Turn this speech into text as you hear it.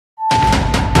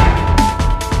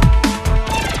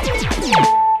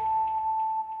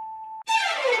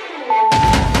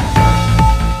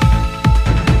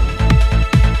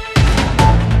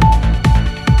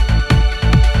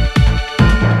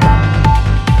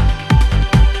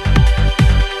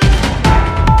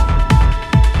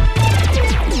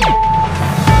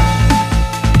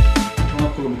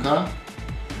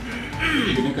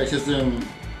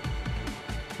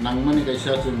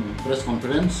kaisa jeng press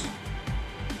conference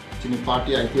chini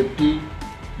party IPFT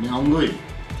ni angoi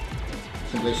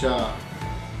jeng kaisa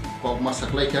kokma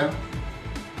saklaika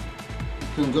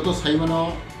jeng joto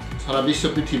saimano sara bisho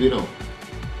prithibiro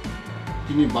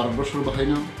tini 12 boshor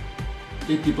bahaino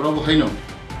tei Tripura bahaino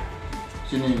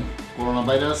chini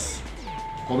coronavirus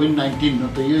COVID-19 no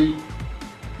tei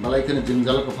balai khane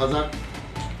jengjal ko phajak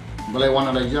balai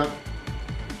wana laijak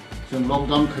jeng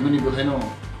lockdown khamani bahaino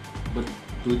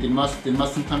 2-3 mas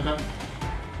tangka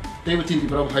tei chini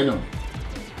Tripura bahaino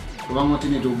gobang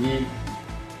chini rogi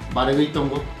baregoi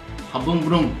tongo habung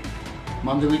brung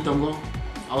mandegoi tongo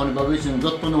awani bagui jeng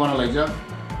jottono wana laijak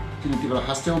chini Tripura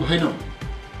hasteo bahaino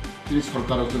chini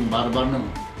sarkar jeng bar no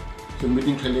jeng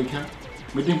meeting khlailekha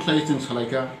meeting khlai jeng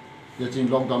salaika je chini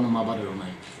lockdown ma bare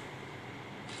ronai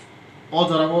o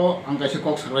jarago ang kaisa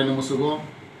kok saklaino musugo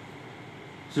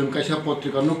jeng kaisa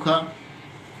potrika nukha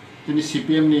chini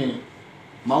CPM ni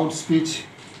mouth speech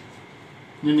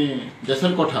nini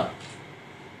desar kotha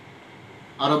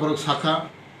aro borok sakha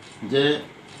je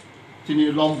chini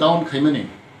lockdown khaimani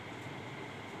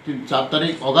tin 4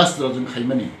 tarik August rojun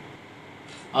khaimani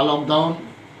a lockdown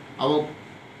abo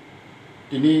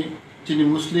tini chini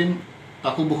muslim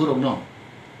taku buhurokno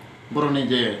boroni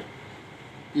je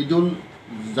idul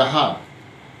zaha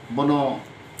bono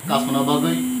kasona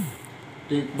bagui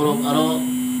ti borok aro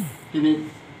tini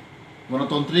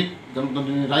গণতান্ত্রিক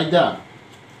রায়দা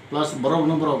plus বড়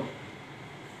নম্বর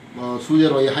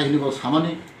সুয়ের হাইনি বড়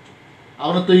সামানি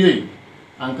আবার তৈরি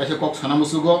আং কাছে cock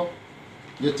সানামুসুগ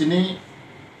যে চিনি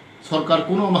সরকার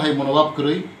কোনো মাহাই মনোভাব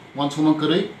করি মনসমান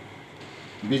করি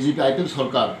বিজেপি আইটেম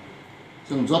সরকার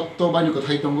जों যত বাইনি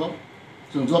কথাই দङ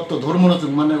जों যত ধর্মনো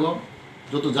जों मानेगो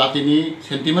যত জাতিনি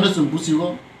সেন্টিমেন্ট जों বুঝিगो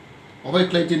অবাই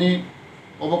ক্লাই চিনি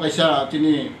অবকাইসা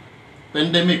চিনি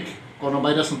পেন্ডেমিক করোনা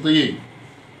ভাইরাস তৈরি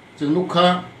जों नुखा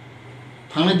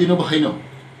थांनाय दिनाव बाहायनो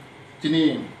दिनै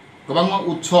गोबां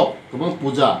उत्सव गोबां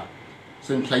पूजा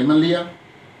जों खालामलिया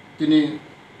दिनै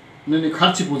नोंनि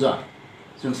खाथि पूजा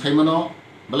जों साइमानो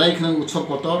बलायखनो उत्सव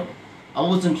कतर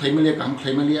आबो जों खालामलिया गाहाम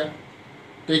खालामलिया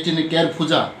तै दिनै केर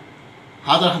पूजा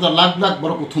हाजार लाख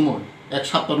बरक उथुमो एक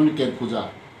सप्ताहनि केर पूजा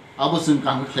आबो जों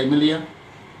गाहाम खालामलिया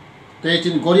तै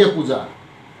दिनै गरिया पूजा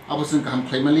आबो जों गाहाम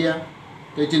खालामलिया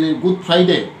तै दिनै गुड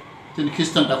फ्राइडे दिनै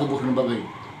ख्रिस्टान ताखौ बोखनो बागै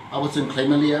abo जों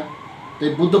खालामलिया तै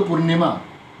बुद्ध पूर्णिमा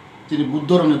दिनै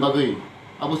बुद्ध रंनि बागै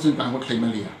abo जों गाहाम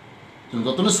खालामलिया जों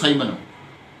जतनो साइमानो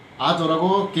आ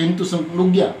जरागो किन्तु जों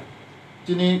लुगिया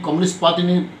दिनै कम्युनिस्ट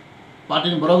पार्टीनि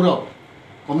बरगरक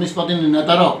कम्युनिस्ट पार्टीनि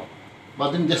नेतारक बा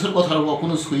दिनै देशर कथारक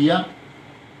कोनो सुइया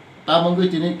तामगै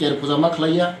दिनै केर पूजा मा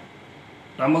खालाया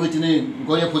तामगै दिनै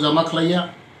गया पूजा मा खालाया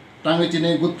तांगै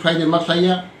दिनै गुड फ्राइडे मा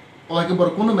खालाया अहाके बर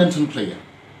कोनो मेनसन खालाया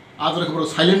आ जरागो बर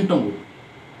साइलेंट दंगो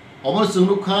अमर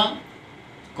जोंनुखा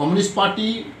कम्युनिस्ट पार्टी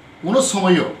कोनो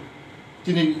समयो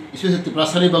दिनै इसे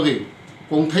त्रिपुरासानि बागै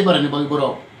गंथाय बारायनि बागै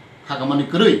बरक खागामानि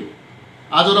करै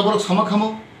आजरा बरक सामा खामो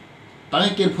तांनि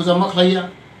केर पूजा मा खालाया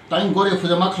तांनि गरे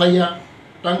पूजा मा खालाया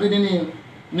तांनि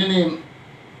निनि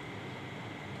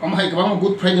अमहाय गोबां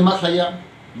गुड फ्राइडे मा खालाया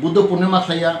बुद्ध पूर्णिमा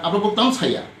खालाया आब्रो बर ताम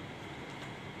साया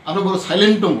आब्रो बर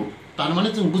साइलेंट दङ तारमाने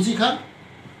जों बुजिखा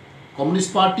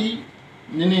कम्युनिस्ट पार्टी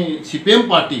निनि CPM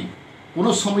पार्टी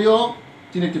কোনো সময়ও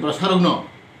তিনি ত্রিপুরা সারগ্ন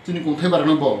তিনি গंथाय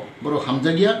बारानो बर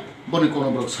हामजागिया बनि कोनो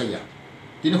बर साया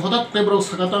তিনি হঠাৎ করে बर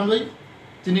সাকাতাंगै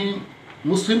তিনি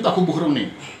মুসলিম তাকু बुहुरंनि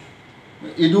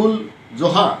ঈদুল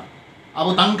জোহা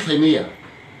আবো তাং খাইমেয়া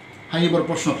হাই बर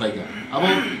प्रश्न खालायगा आबो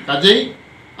काजै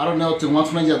आरो नाव जों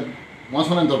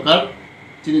मानसनाय दरकार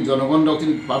তিনি জনগণ दाव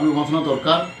তিনি पाब्लिक मानसना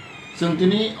दरकार जों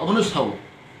তিনি अबनो साव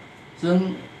जों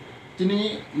তিনি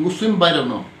मुस्लिम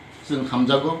बायरावनो जों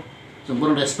हामजागो जों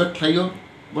बरन रेसपेक्ट खालायो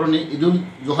बरनि ঈদুল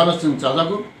জোহাनो जों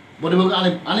जाजागो बरिबो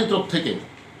आनि तरफ থেকে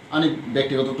आनि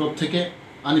व्यक्तिगत तरफ থেকে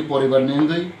आनि परिवार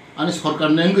नेंगै आनि सरकार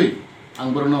नेंगै आं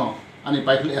बरनो आनि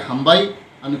पाइफले हामबाय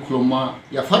आनि खुलुमा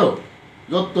याफारो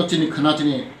जत्तो चिनि खना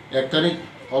चिनि 1 तारिख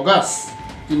अगस्त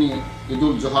चिनि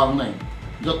ঈদুল জোহা आंनाय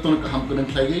जत्तोनो गाहाम गोनां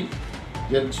खालायै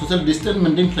जे सोशल डिस्टेंस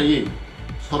मेंटेन खालायै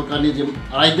सरकारनि जे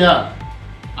आयदा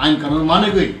आइन कानुन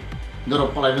मानेगै दर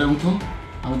पलायनाय उथुम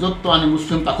आं जत्तो आनि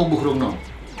मुस्लिम ताकु बुहुरंनो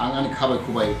आं आनि खाबाय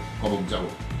खुबाय गबक जाव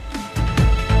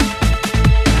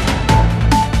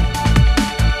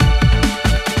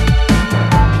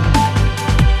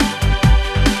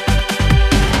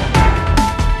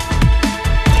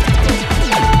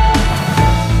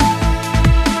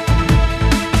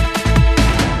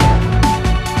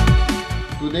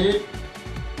Today,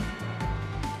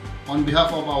 on behalf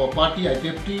of our party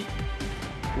IPFT,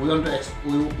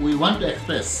 we want to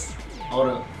express our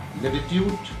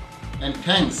gratitude and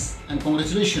thanks and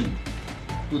congratulations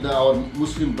to our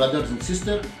Muslim brothers and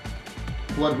sisters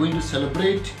who are going to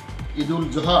celebrate Eid-ul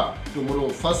Zuha tomorrow,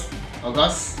 1st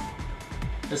August.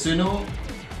 As you know,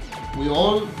 we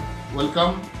all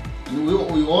welcome and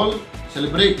we all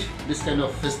celebrate this kind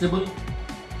of festival.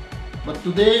 But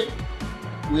today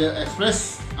we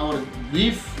express our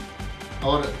grief,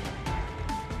 our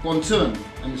concern,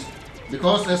 and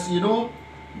because as you know,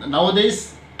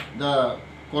 nowadays the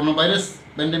coronavirus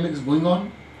pandemic is going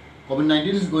on,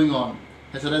 COVID-19 is going on.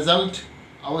 As a result,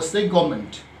 our state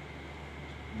government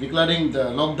declaring the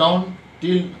lockdown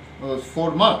till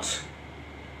 4 March.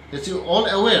 As you all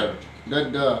aware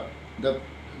that the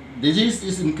disease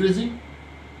is increasing.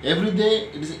 Every day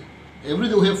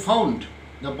we have found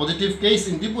the positive case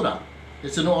in Tripura.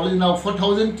 It's only now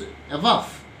 4,000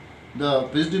 above the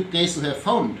positive case we have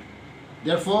found.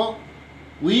 Therefore,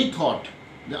 we thought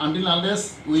that until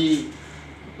unless we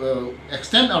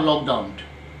extend our lockdown,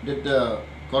 that the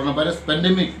coronavirus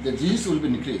pandemic, the disease will be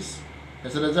increased.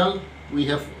 As a result, we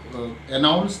have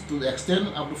announced to extend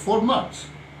up to 4 March.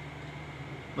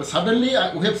 But suddenly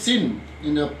we have seen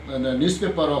in the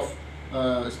newspaper of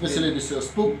especially this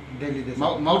spook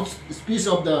mouthpiece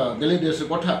of the Delhi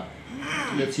Desakotha,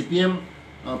 the CPM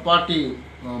party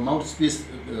mouthpiece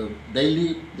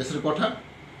Delhi Desakotha,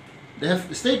 they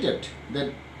have stated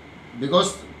that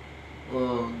because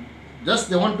just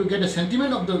they want to get a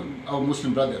sentiment of our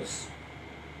Muslim brothers.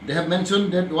 They have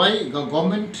mentioned that why the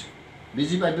government,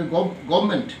 BJP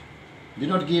government, did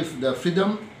not give the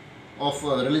freedom of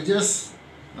religious,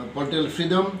 political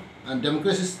freedom and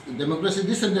democracy,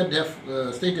 this and that they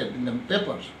have stated in the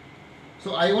papers.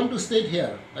 So I want to state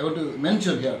here, I want to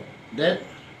mention here that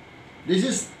this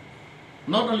is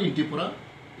not only in Tripura,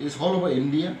 it is all over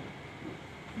India.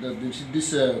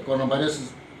 This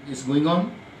coronavirus is going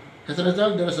on. As a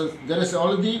result, there is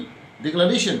already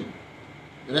declaration,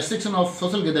 restriction of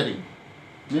social gathering,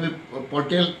 maybe a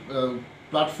political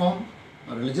platform,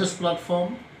 a religious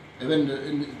platform,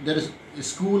 even there is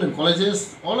school and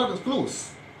colleges, all are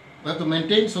closed. We have to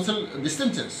maintain social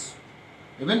distances.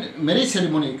 Even marriage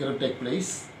ceremony cannot take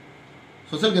place.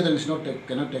 Social gatherings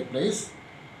cannot take place.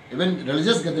 Even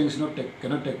religious gatherings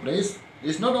cannot take place.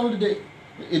 It's not only the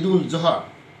Eid-ul Zuha.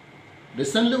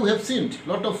 Recently we have seen a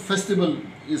lot of festival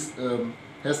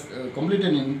has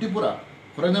completed in Tripura.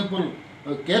 For example,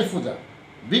 Care Puja,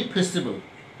 big festival,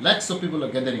 lakhs of people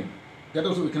are gathering. That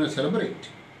also we cannot celebrate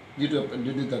due to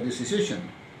this situation.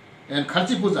 And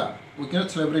Kharchi Puja, we cannot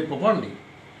celebrate properly.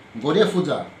 Goria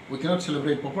Puja, we cannot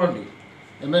celebrate properly.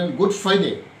 And then Good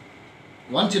Friday,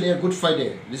 once a day Good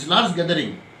Friday, this large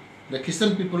gathering, the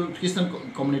Christian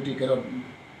community cannot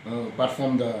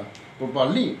perform the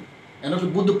properly. And also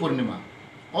Buddha Purnima.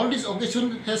 All this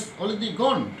occasion has already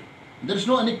gone. There is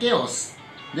no any chaos.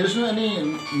 There is no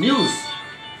any news.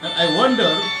 And I wonder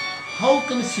how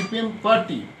can CPM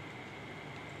party,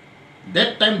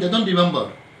 that time they don't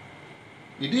remember.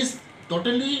 It is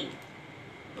totally,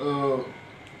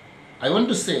 I want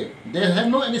to say, they have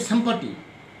no any sympathy.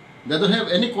 They don't have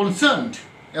any concern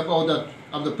about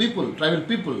the people, tribal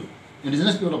people,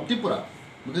 indigenous people of Tripura.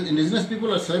 Because indigenous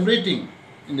people are celebrating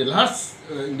in the last,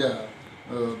 in the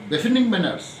befitting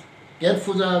manners. Care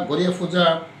Puja, Goria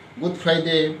Puja, Good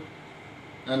Friday,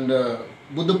 and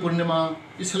Buddha Purnima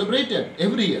is celebrated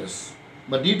every year.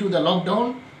 But due to the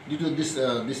lockdown, due to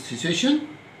this situation,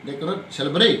 they cannot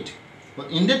celebrate.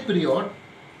 But in that period,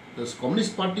 the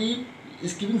Communist Party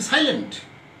is keeping silent,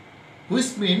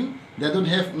 which means they don't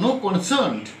have no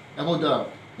concern about the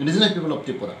indigenous people of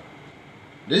Tripura.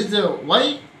 This is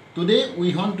why today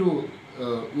we want to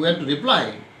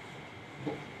reply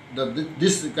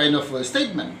this kind of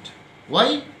statement.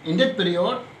 Why in that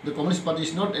period the Communist Party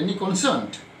is not any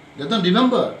concerned. They don't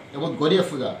remember about Goria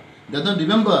Puja. They don't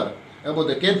remember about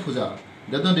the Care Puja.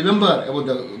 They don't remember about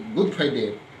the Good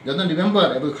Friday. They don't remember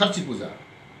about Kharchi Puja.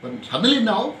 But suddenly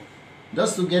now,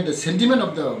 just to get the sentiment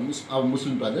of our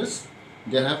Muslim brothers,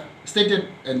 they have stated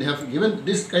and they have given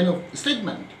this kind of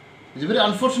statement. It's very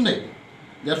unfortunate.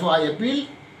 Therefore, I appeal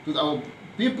to our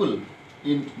people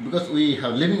because we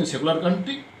have living in a secular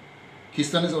country.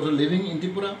 Christian is also living in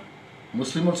Tripura.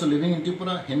 Muslim also living in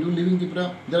Tripura. Hindu living in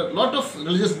Tripura. There are a lot of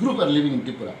religious groups are living in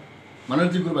Tripura.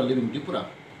 Minority group are living in Tripura.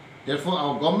 Therefore,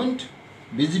 our government,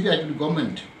 BJP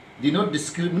government, did not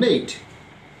discriminate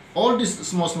all these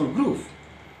small groups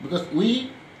because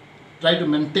we try to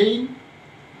maintain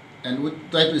and we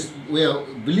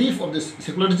have belief of this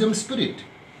secularism spirit.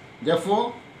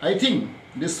 Therefore, I think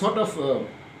this sort of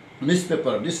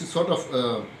newspaper, this sort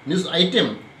of news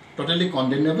item, totally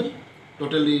condemnable,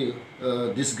 totally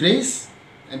disgrace,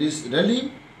 and is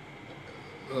really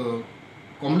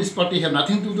Communist Party have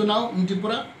nothing to do now in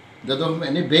Tripura. They don't have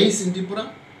any base in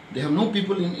Tripura. They have no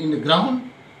people in the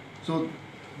ground. So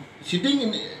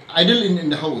sitting idle in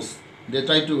the house. They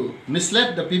try to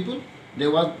mislead the people. They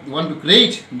want to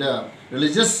create the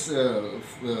religious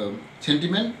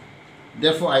sentiment.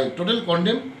 Therefore, I totally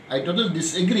condemn. I totally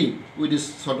disagree with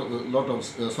this sort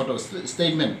of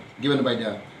statement given by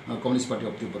the Communist Party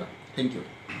of Tripura. Thank you.